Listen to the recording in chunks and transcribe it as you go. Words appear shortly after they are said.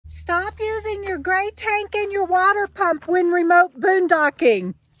Stop using your gray tank and your water pump when remote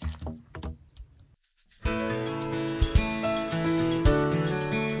boondocking.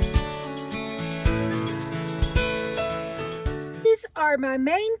 These are my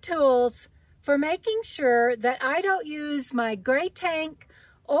main tools for making sure that I don't use my gray tank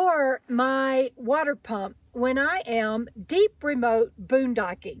or my water pump when I am deep remote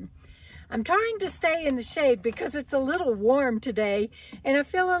boondocking. I'm trying to stay in the shade because it's a little warm today, and I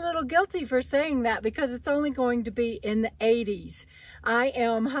feel a little guilty for saying that because it's only going to be in the 80s. I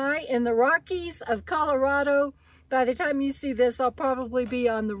am high in the Rockies of Colorado. By the time you see this, I'll probably be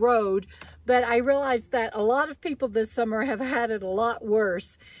on the road, but I realize that a lot of people this summer have had it a lot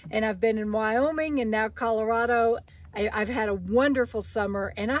worse, and I've been in Wyoming and now Colorado. I've had a wonderful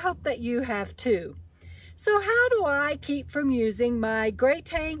summer, and I hope that you have too. So how do I keep from using my gray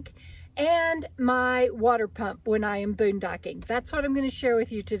tank and my water pump when I am boondocking? That's what I'm going to share with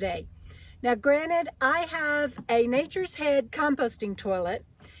you today. Now, granted, I have a Nature's Head composting toilet,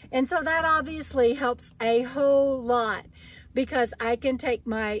 and so that obviously helps a whole lot because I can take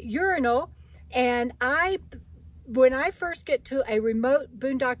my urinal, and when I first get to a remote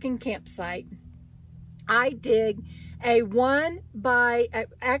boondocking campsite, I dig a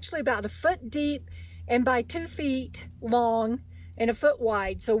actually about a foot deep and by 2 feet long and a foot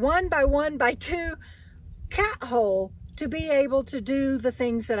wide. So 1 by 1 by 2 cat hole to be able to do the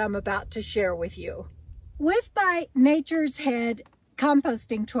things that I'm about to share with you. With my Nature's Head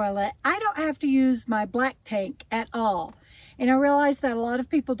composting toilet, I don't have to use my black tank at all. And I realize that a lot of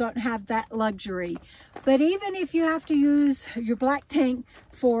people don't have that luxury. But even if you have to use your black tank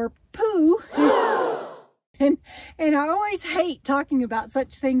for poo, and I always hate talking about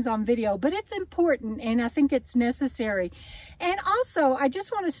such things on video, but it's important and I think it's necessary. And also, I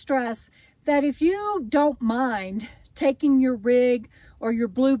just want to stress that if you don't mind taking your rig or your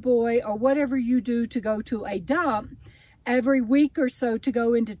Blue Boy or whatever you do to go to a dump every week or so to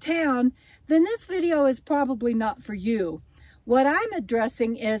go into town, then this video is probably not for you. What I'm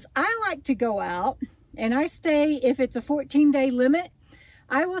addressing is I like to go out and I stay, if it's a 14-day limit,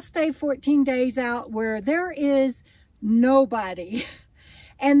 I will stay 14 days out where there is nobody.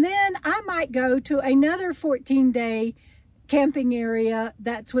 And then I might go to another 14-day camping area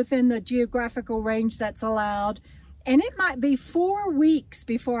that's within the geographical range that's allowed. And it might be 4 weeks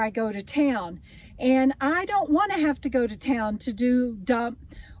before I go to town. And I don't want to have to go to town to do dump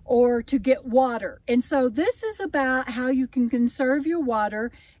or to get water. And so this is about how you can conserve your water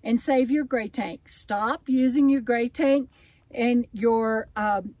and save your gray tank. Stop using your gray tank and your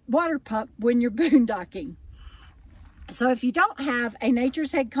water pump when you're boondocking. So if you don't have a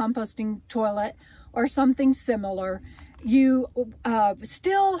Nature's Head composting toilet or something similar, you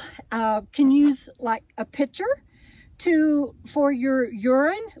still can use like a pitcher for your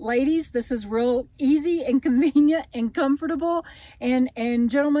urine. Ladies, this is real easy and convenient and comfortable, and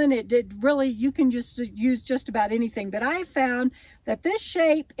gentlemen, it really, you can just use just about anything. But I found that this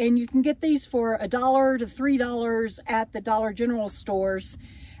shape, and you can get these for $1 to $3 at the Dollar General stores,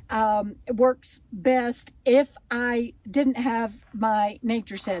 works best if I didn't have my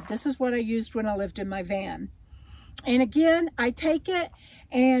Nature's Head. This is what I used when I lived in my van. And again, I take it,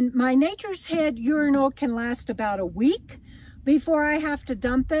 and my Nature's Head urinal can last about a week before I have to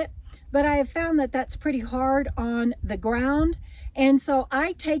dump it. But I have found that that's pretty hard on the ground. And so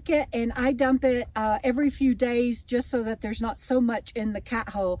I take it and I dump it every few days just so that there's not so much in the cat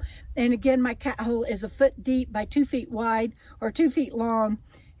hole. And again, my cat hole is a foot deep by 2 feet wide, or 2 feet long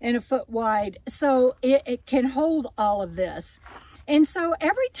and a foot wide. So it can hold all of this. And so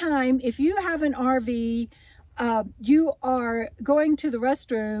every time, if you have an RV, you are going to the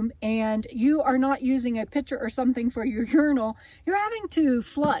restroom and you are not using a pitcher or something for your urinal, you're having to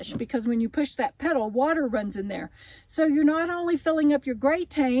flush because when you push that pedal, water runs in there. So you're not only filling up your gray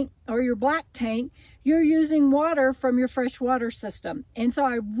tank or your black tank, you're using water from your fresh water system. And so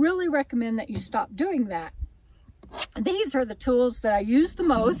I really recommend that you stop doing that. These are the tools that I use the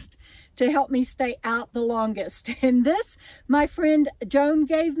most to help me stay out the longest. And this, my friend Joan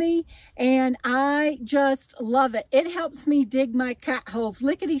gave me, and I just love it. It helps me dig my cat holes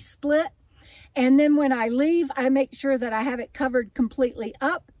lickety split. And then when I leave, I make sure that I have it covered completely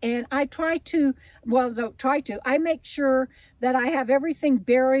up. And I I make sure that I have everything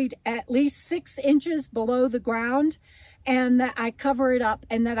buried at least 6 inches below the ground, and that I cover it up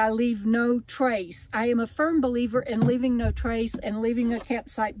and that I leave no trace. I am a firm believer in leaving no trace and leaving a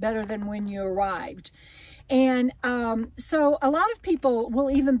campsite better than when you arrived. And so a lot of people will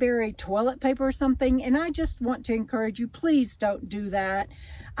even bury toilet paper or something, and I just want to encourage you, please don't do that.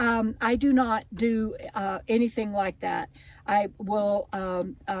 I do not do anything like that. I will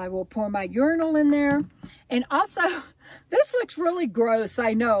pour my urinal in there. And also, this looks really gross,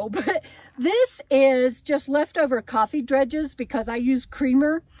 I know, but this is just leftover coffee dredges because I use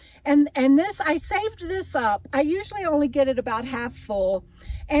creamer. And this, I saved this up. I usually only get it about half full.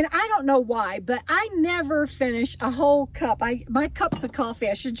 And I don't know why, but I never finish a whole cup. My cups of coffee,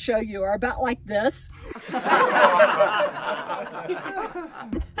 I should show you, are about like this.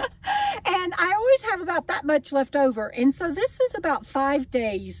 And I always have about that much left over. And so this is about 5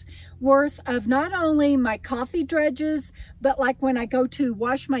 days worth of not only my coffee dredges, but like when I go to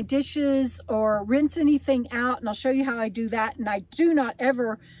wash my dishes or rinse anything out, and I'll show you how I do that. And I do not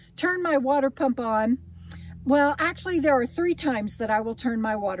ever turn my water pump on. Well, actually, there are 3 times that I will turn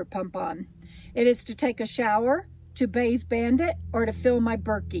my water pump on. It is to take a shower, to bathe Bandit, or to fill my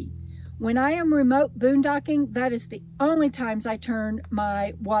Berkey. When I am remote boondocking, that is the only times I turn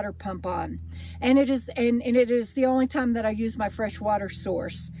my water pump on. And it is the only time that I use my fresh water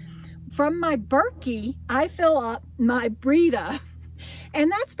source. From my Berkey, I fill up my Brita.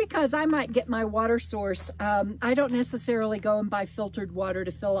 And that's because I might get my water source. I don't necessarily go and buy filtered water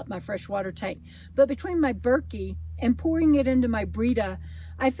to fill up my fresh water tank. But between my Berkey and pouring it into my Brita,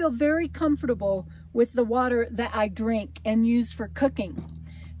 I feel very comfortable with the water that I drink and use for cooking.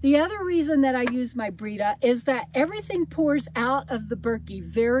 The other reason that I use my Brita is that everything pours out of the Berkey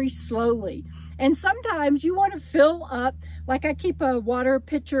very slowly. And sometimes you want to fill up, like I keep a water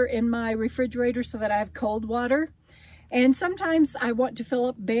pitcher in my refrigerator so that I have cold water. And sometimes I want to fill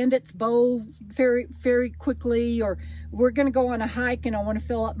up Bandit's bowl very, very quickly, or we're going to go on a hike and I want to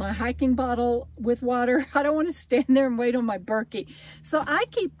fill up my hiking bottle with water. I don't want to stand there and wait on my Berkey. So I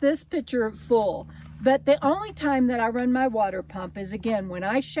keep this pitcher full. But the only time that I run my water pump is, again, when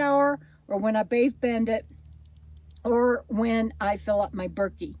I shower or when I bathe Bandit or when I fill up my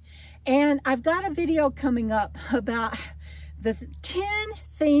Berkey. And I've got a video coming up about the 10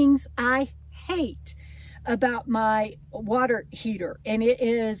 things I hate about my water heater, and it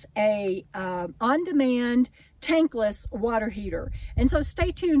is a on-demand tankless water heater. And so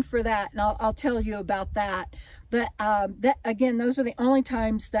stay tuned for that, and I'll tell you about that. But that, again, those are the only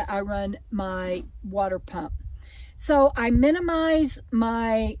times that I run my water pump. So I minimize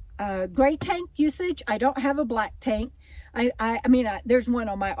my gray tank usage. I don't have a black tank. I mean, there's one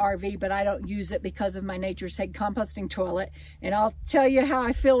on my RV, but I don't use it because of my Nature's Head composting toilet. And I'll tell you how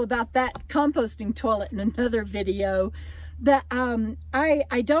I feel about that composting toilet in another video. But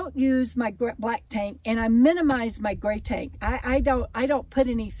I don't use my black tank, and I minimize my gray tank. I don't put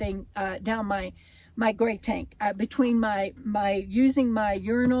anything down my gray tank. Between my using my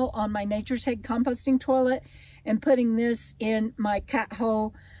urinal on my Nature's Head composting toilet and putting this in my cat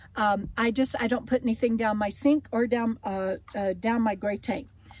hole, I don't put anything down my sink or down my gray tank.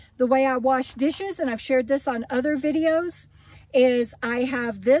 The way I wash dishes, and I've shared this on other videos, is I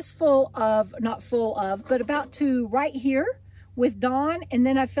have this full of, not full of, but about to right here with Dawn, and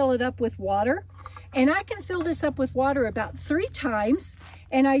then I fill it up with water. And I can fill this up with water about 3 times,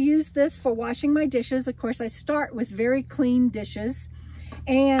 and I use this for washing my dishes. Of course, I start with very clean dishes.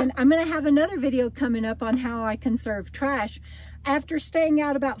 And I'm going to have another video coming up on how I conserve trash. After staying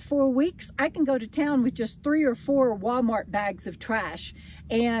out about 4 weeks, I can go to town with just 3 or 4 Walmart bags of trash.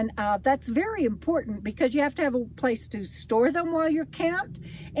 And that's very important because you have to have a place to store them while you're camped.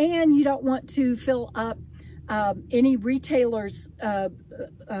 And you don't want to fill up any retailers'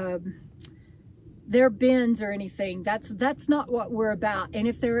 their bins or anything. That's not what we're about. And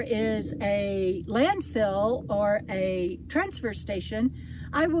if there is a landfill or a transfer station,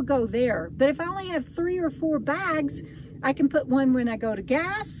 I will go there. But if I only have 3 or 4 bags, I can put one when I go to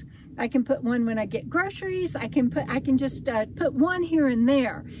gas. I can put one when I get groceries. I can just put one here and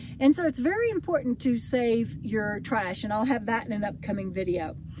there. And so it's very important to save your trash, and I'll have that in an upcoming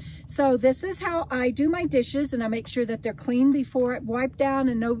video. So this is how I do my dishes, and I make sure that they're clean before I wipe down,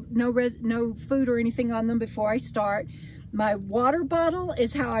 and no food or anything on them before I start. My water bottle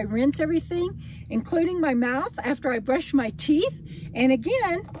is how I rinse everything, including my mouth after I brush my teeth. And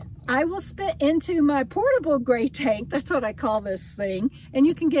again, I will spit into my portable gray tank. That's what I call this thing. And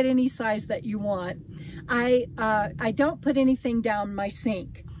you can get any size that you want. I don't put anything down my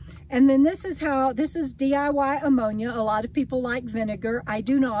sink. And then this is DIY ammonia. A lot of people like vinegar. I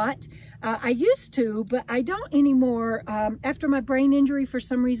do not. I used to, but I don't anymore. After my brain injury, for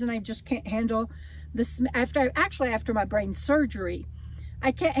some reason, I just can't handle this. After my brain surgery,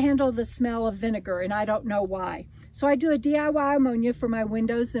 I can't handle the smell of vinegar, and I don't know why. So I do a DIY ammonia for my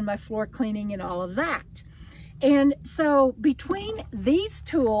windows and my floor cleaning and all of that. And so between these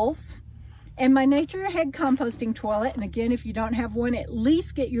tools and my Nature Ahead composting toilet, and again, if you don't have one, at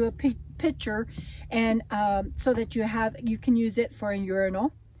least get you a pitcher, and so that you can use it for a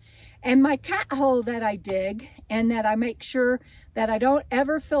urinal. And my cat hole that I dig, and that I make sure that I don't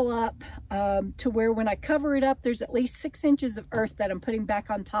ever fill up to where when I cover it up, there's at least 6 inches of earth that I'm putting back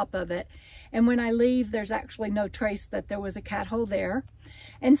on top of it. And when I leave, there's actually no trace that there was a cat hole there.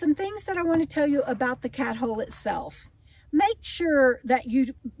 And some things that I want to tell you about the cat hole itself. Make sure that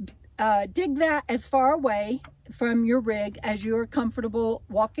you dig that as far away from your rig as you're comfortable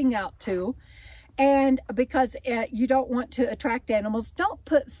walking out to. And because you don't want to attract animals, don't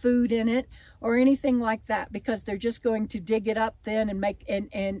put food in it or anything like that, because they're just going to dig it up then and make,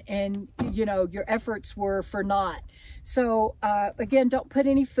 and you know, your efforts were for naught. So again, don't put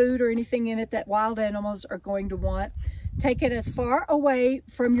any food or anything in it that wild animals are going to want. Take it as far away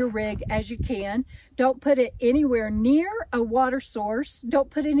from your rig as you can. Don't put it anywhere near a water source. Don't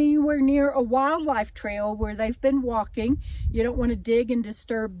put it anywhere near a wildlife trail where they've been walking. You don't want to dig and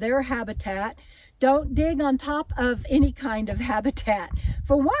disturb their habitat. Don't dig on top of any kind of habitat.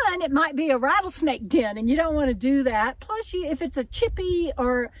 For one, it might be a rattlesnake den, and you don't want to do that. Plus, if it's a chippy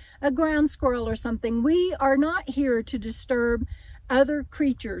or a ground squirrel or something, we are not here to disturb other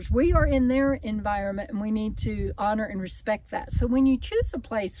creatures. We are in their environment, and we need to honor and respect that. So when you choose a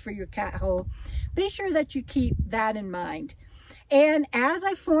place for your cat hole, be sure that you keep that in mind. And as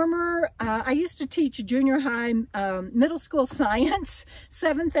a former, I used to teach junior high, middle school science,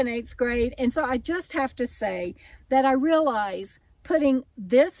 7th and 8th grade. And so I just have to say that I realize putting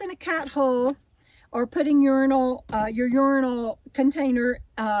this in a cat hole, or putting your urinal container,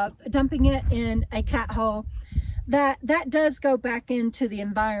 dumping it in a cat hole, that does go back into the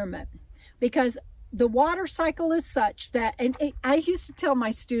environment, because the water cycle is such that, and I used to tell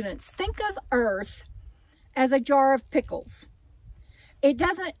my students, think of Earth as a jar of pickles. It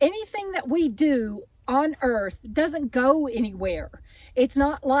doesn't, anything that we do on Earth doesn't go anywhere. It's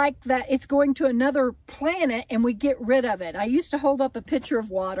not like that it's going to another planet and we get rid of it. I used to hold up a pitcher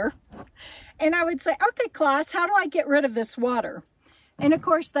of water and I would say, okay, class, how do I get rid of this water? And of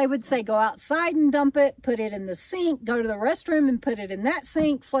course they would say, go outside and dump it, put it in the sink, go to the restroom and put it in that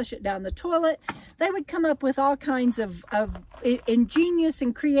sink, flush it down the toilet. They would come up with all kinds of ingenious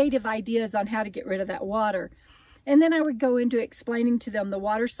and creative ideas on how to get rid of that water. And then I would go into explaining to them the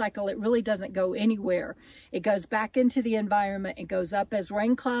water cycle. It really doesn't go anywhere. It goes back into the environment. It goes up as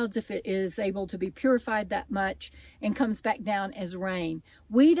rain clouds if it is able to be purified that much, and comes back down as rain.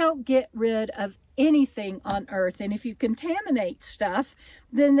 We don't get rid of anything on Earth. And if you contaminate stuff,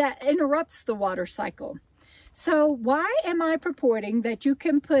 then that interrupts the water cycle. So why am I purporting that you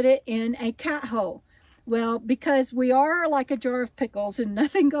can put it in a cat hole? Well, because we are like a jar of pickles and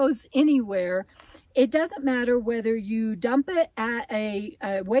nothing goes anywhere. It doesn't matter whether you dump it at a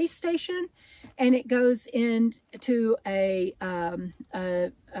waste station and it goes into a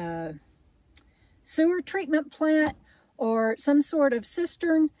sewer treatment plant or some sort of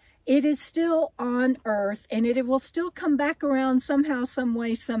cistern. It is still on Earth, and it will still come back around somehow, some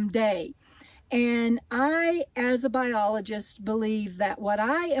way, someday. And I, as a biologist, believe that what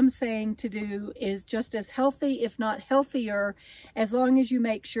I am saying to do is just as healthy, if not healthier, as long as you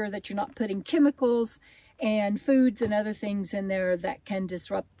make sure that you're not putting chemicals and foods and other things in there that can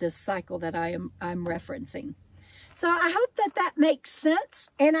disrupt this cycle that I'm referencing. So I hope that that makes sense,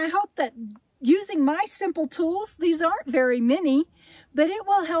 and I hope that using my simple tools, these aren't very many, but it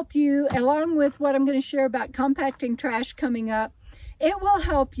will help you, along with what I'm going to share about compacting trash coming up. It will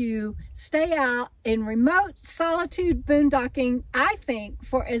help you stay out in remote solitude boondocking, I think,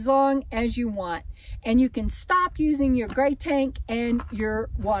 for as long as you want. And you can stop using your gray tank and your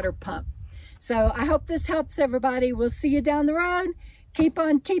water pump. So I hope this helps everybody. We'll see you down the road. Keep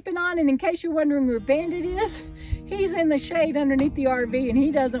on keeping on. And in case you're wondering where Bandit is, he's in the shade underneath the RV and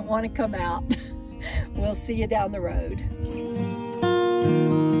he doesn't want to come out. We'll see you down the road.